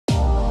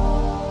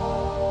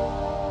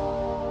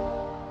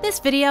This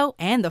video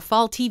and the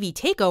fall TV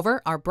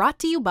takeover are brought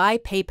to you by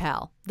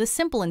PayPal, the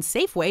simple and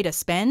safe way to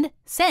spend,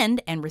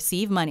 send, and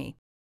receive money.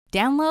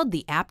 Download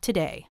the app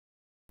today.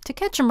 To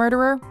catch a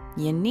murderer,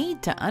 you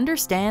need to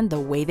understand the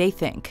way they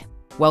think.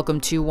 Welcome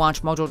to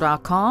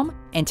WatchMojo.com,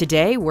 and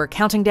today we're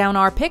counting down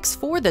our picks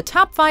for the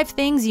top 5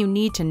 things you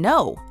need to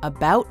know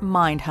about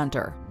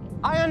Mindhunter.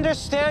 I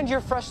understand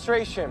your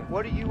frustration.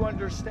 What do you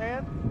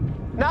understand?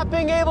 Not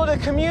being able to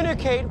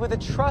communicate with a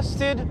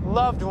trusted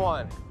loved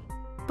one.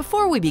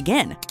 Before we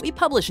begin, we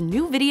publish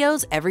new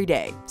videos every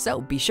day,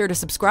 so be sure to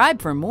subscribe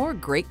for more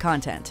great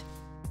content.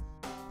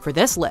 For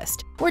this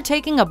list, we're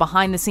taking a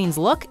behind-the-scenes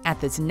look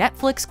at this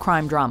Netflix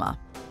crime drama.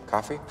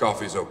 Coffee?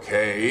 Coffee's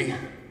okay,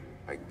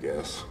 I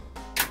guess.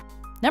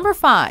 Number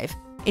 5.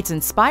 It's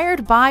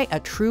inspired by a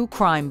true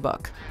crime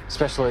book.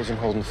 Special Agent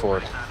Holden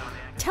Ford.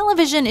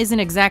 Television isn't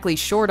exactly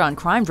short on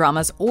crime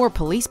dramas or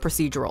police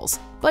procedurals,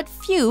 but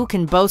few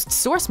can boast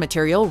source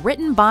material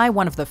written by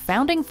one of the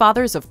founding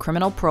fathers of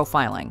criminal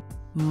profiling.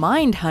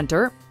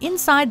 Mindhunter,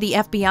 inside the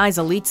FBI's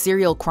elite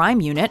serial crime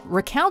unit,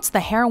 recounts the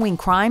harrowing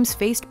crimes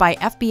faced by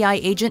FBI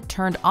agent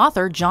turned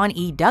author John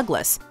E.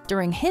 Douglas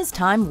during his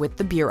time with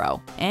the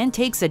Bureau, and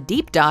takes a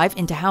deep dive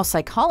into how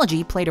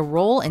psychology played a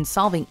role in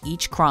solving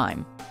each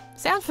crime.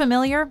 Sound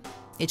familiar?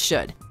 It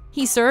should.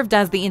 He served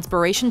as the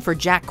inspiration for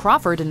Jack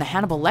Crawford in the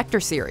Hannibal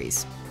Lecter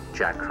series.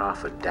 Jack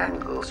Crawford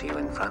dangles you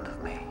in front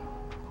of me.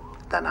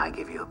 Then I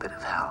give you a bit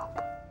of help.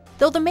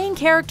 Though the main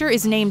character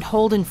is named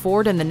Holden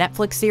Ford in the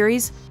Netflix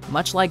series,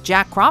 much like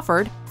Jack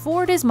Crawford,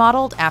 Ford is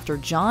modeled after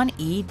John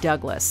E.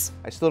 Douglas.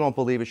 I still don't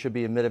believe it should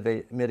be a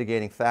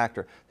mitigating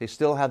factor. They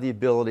still have the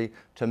ability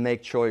to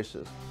make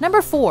choices.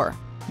 Number 4.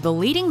 The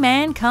leading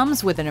man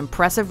comes with an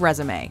impressive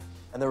resume.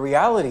 And the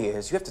reality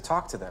is, you have to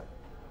talk to them.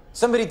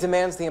 Somebody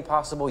demands the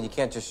impossible, you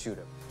can't just shoot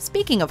him.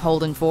 Speaking of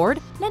Holden Ford,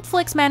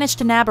 Netflix managed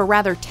to nab a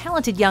rather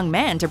talented young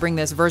man to bring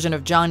this version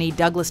of John E.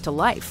 Douglas to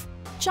life.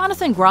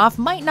 Jonathan Groff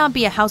might not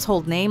be a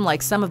household name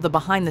like some of the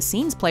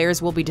behind-the-scenes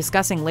players we'll be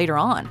discussing later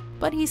on,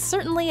 but he's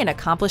certainly an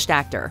accomplished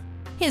actor.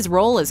 His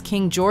role as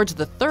King George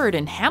III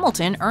in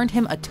Hamilton earned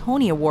him a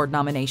Tony Award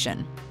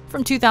nomination.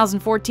 From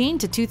 2014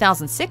 to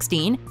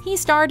 2016, he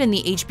starred in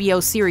the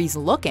HBO series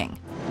Looking.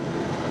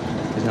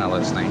 He's not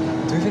listening.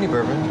 Do you have any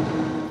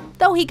bourbon?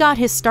 Though he got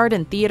his start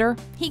in theater,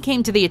 he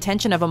came to the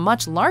attention of a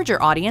much larger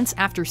audience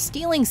after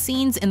stealing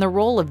scenes in the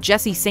role of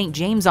Jesse St.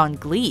 James on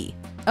Glee.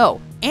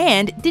 Oh,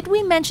 and did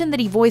we mention that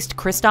he voiced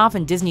Kristoff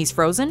in Disney's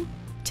Frozen?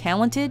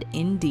 Talented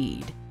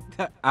indeed.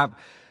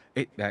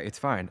 It's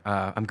fine.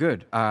 I'm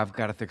good. I've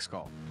got a thick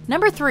skull.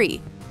 Number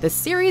 3. The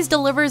series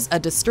delivers a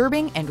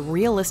disturbing and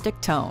realistic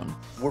tone.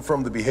 We're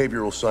from the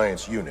behavioral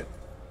science unit.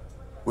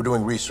 We're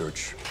doing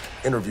research,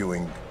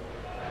 interviewing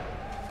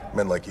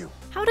men like you.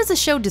 How does a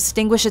show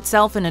distinguish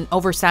itself in an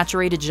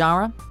oversaturated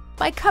genre?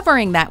 By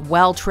covering that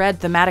well-tread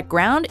thematic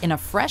ground in a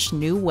fresh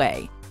new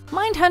way.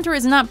 Mindhunter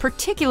is not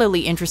particularly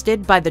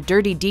interested by the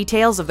dirty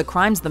details of the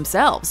crimes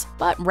themselves,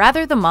 but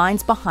rather the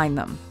minds behind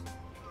them.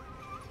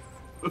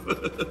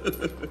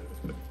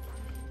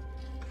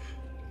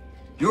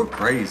 You're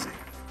crazy.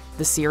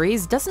 The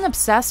series doesn't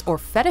obsess or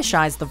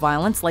fetishize the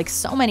violence like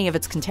so many of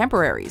its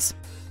contemporaries.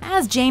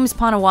 As James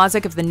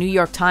Poniewozik of the New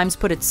York Times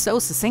put it so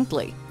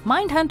succinctly,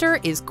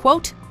 Mindhunter is,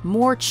 quote,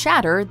 more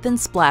chatter than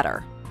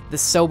splatter. The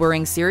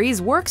sobering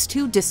series works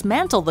to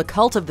dismantle the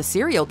cult of the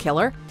serial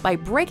killer by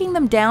breaking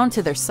them down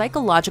to their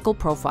psychological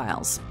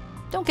profiles.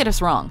 Don't get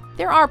us wrong,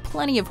 there are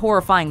plenty of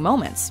horrifying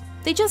moments.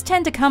 They just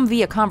tend to come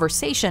via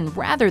conversation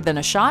rather than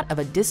a shot of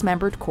a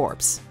dismembered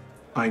corpse.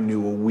 I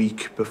knew a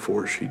week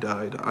before she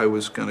died I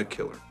was gonna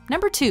kill her.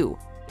 Number 2.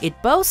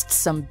 It boasts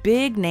some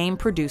big-name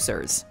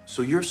producers.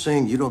 So you're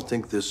saying you don't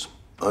think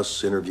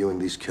us interviewing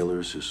these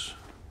killers is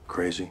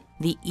crazy?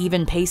 The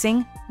even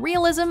pacing,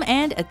 realism,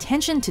 and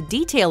attention to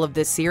detail of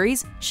this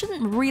series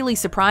shouldn't really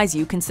surprise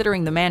you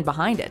considering the man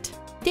behind it.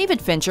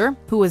 David Fincher,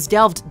 who has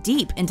delved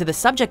deep into the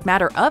subject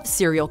matter of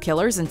serial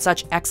killers in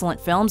such excellent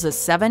films as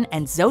Seven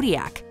and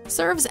Zodiac,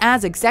 serves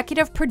as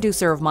executive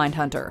producer of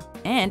Mindhunter,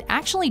 and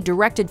actually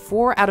directed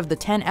 4 out of the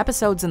 10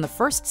 episodes in the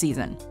first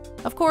season.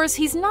 Of course,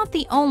 he's not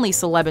the only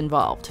celeb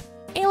involved.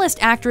 A-list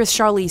actress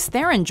Charlize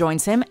Theron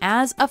joins him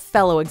as a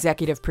fellow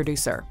executive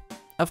producer.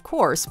 Of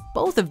course,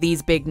 both of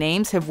these big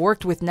names have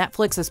worked with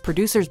Netflix as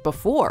producers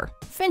before,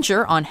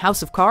 Fincher on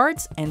House of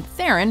Cards and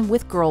Theron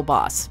with Girl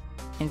Boss.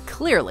 And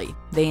clearly,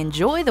 they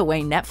enjoy the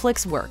way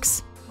Netflix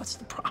works. What's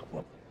the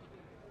problem?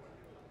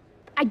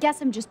 I guess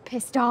I'm just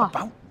pissed off.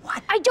 About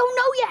what? I don't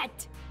know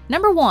yet!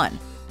 Number 1.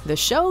 The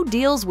show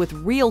deals with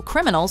real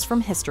criminals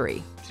from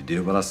history. She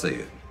did what I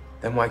said.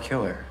 Then why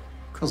kill her?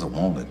 Because I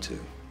wanted to.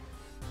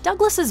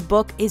 Douglas's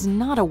book is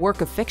not a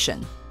work of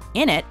fiction.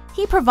 In it,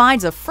 he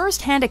provides a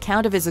first-hand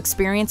account of his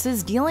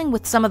experiences dealing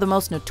with some of the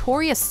most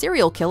notorious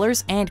serial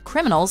killers and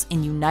criminals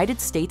in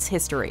United States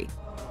history.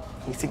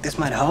 You think this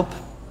might help?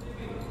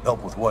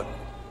 Help with what?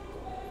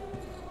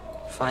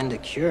 Find a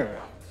cure.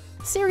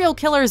 Serial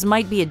killers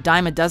might be a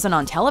dime a dozen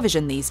on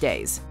television these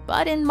days,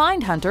 but in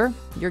Mindhunter,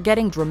 you're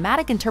getting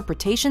dramatic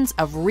interpretations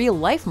of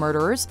real-life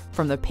murderers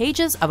from the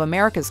pages of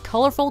America's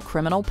colorful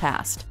criminal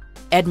past.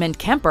 Edmund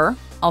Kemper,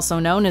 also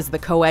known as the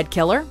co-ed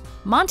killer,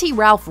 Monty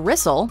Ralph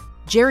Rissell,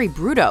 Jerry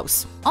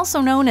Brudos,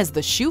 also known as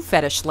the shoe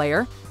fetish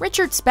slayer,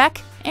 Richard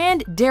Speck,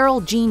 and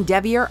Daryl Gene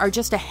Devier are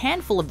just a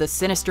handful of the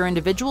sinister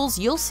individuals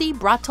you'll see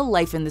brought to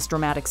life in this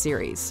dramatic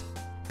series.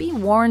 Be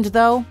warned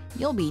though,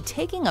 you'll be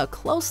taking a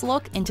close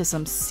look into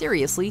some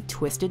seriously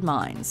twisted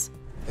minds.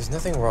 There's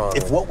nothing wrong.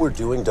 If what we're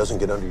doing doesn't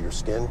get under your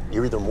skin,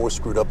 you're either more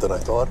screwed up than I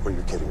thought, or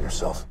you're kidding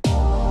yourself.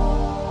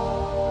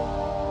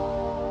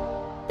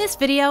 This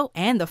video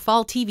and the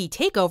Fall TV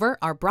Takeover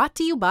are brought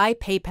to you by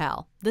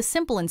PayPal, the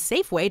simple and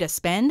safe way to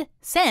spend,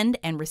 send,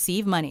 and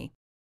receive money.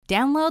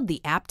 Download the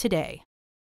app today.